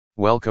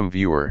Welcome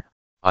viewer,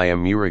 I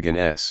am Murugan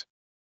S.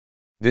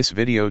 This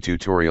video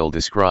tutorial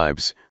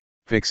describes,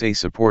 fix a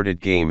supported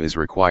game is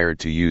required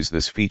to use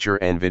this feature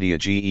Nvidia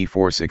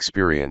GeForce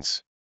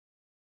Experience.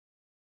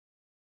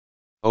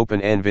 Open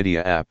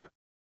Nvidia app.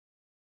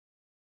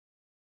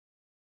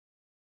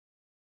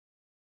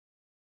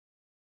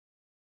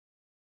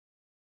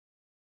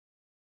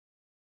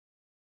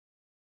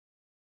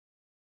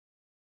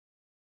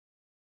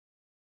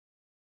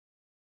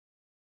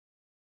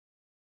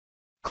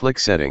 Click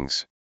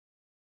Settings.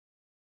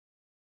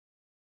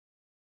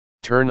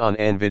 Turn on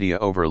Nvidia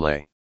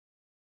Overlay.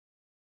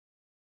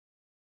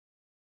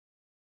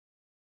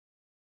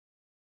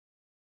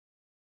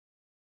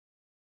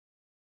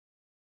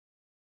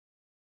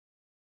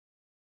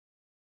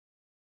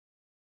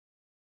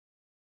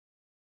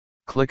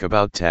 Click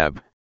About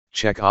tab,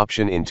 check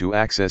option into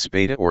access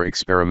beta or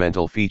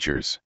experimental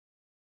features.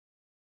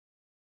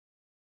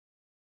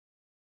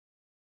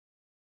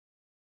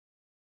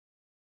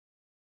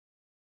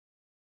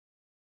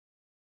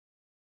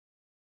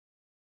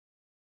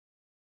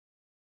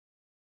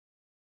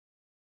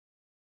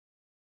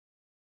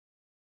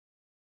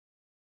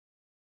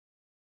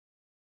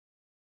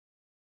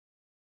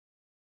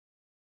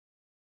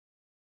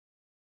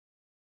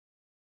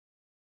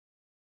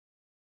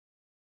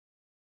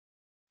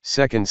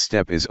 Second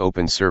step is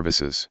open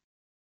services.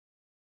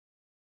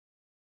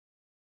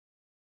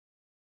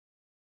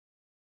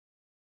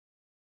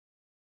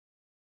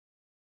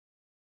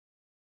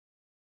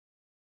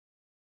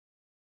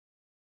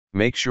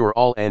 Make sure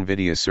all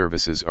Nvidia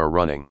services are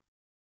running.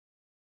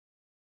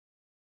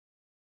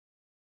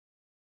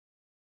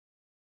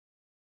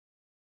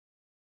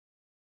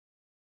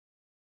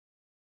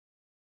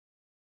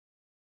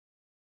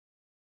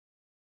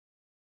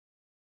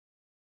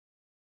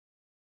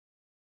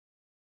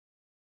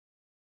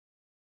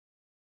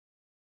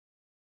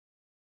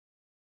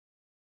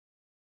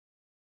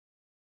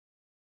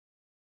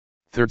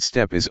 Third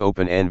step is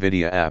open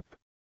Nvidia app.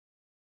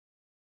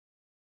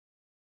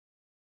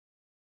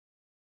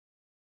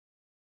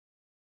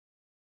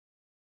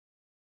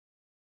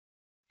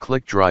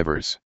 Click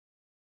Drivers.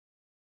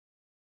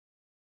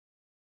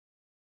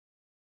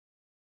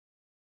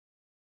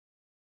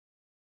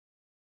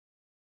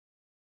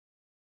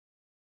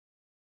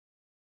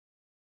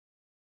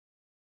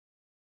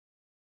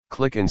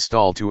 Click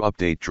Install to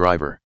update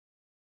driver.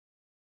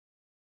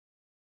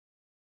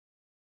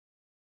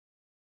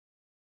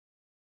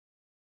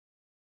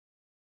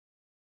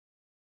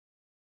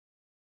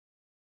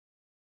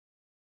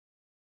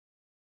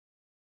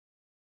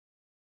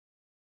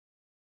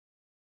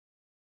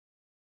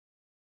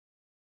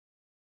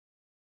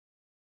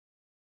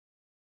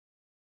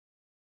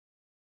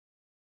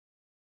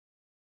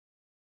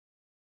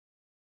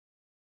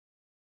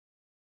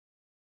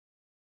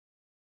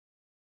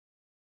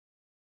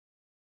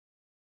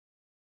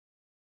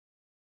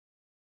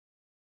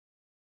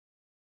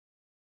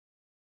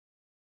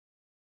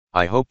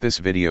 I hope this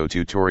video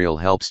tutorial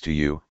helps to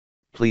you.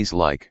 Please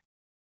like,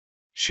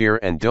 share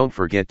and don't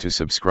forget to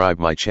subscribe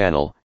my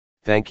channel.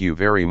 Thank you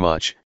very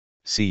much.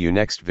 See you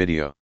next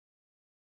video.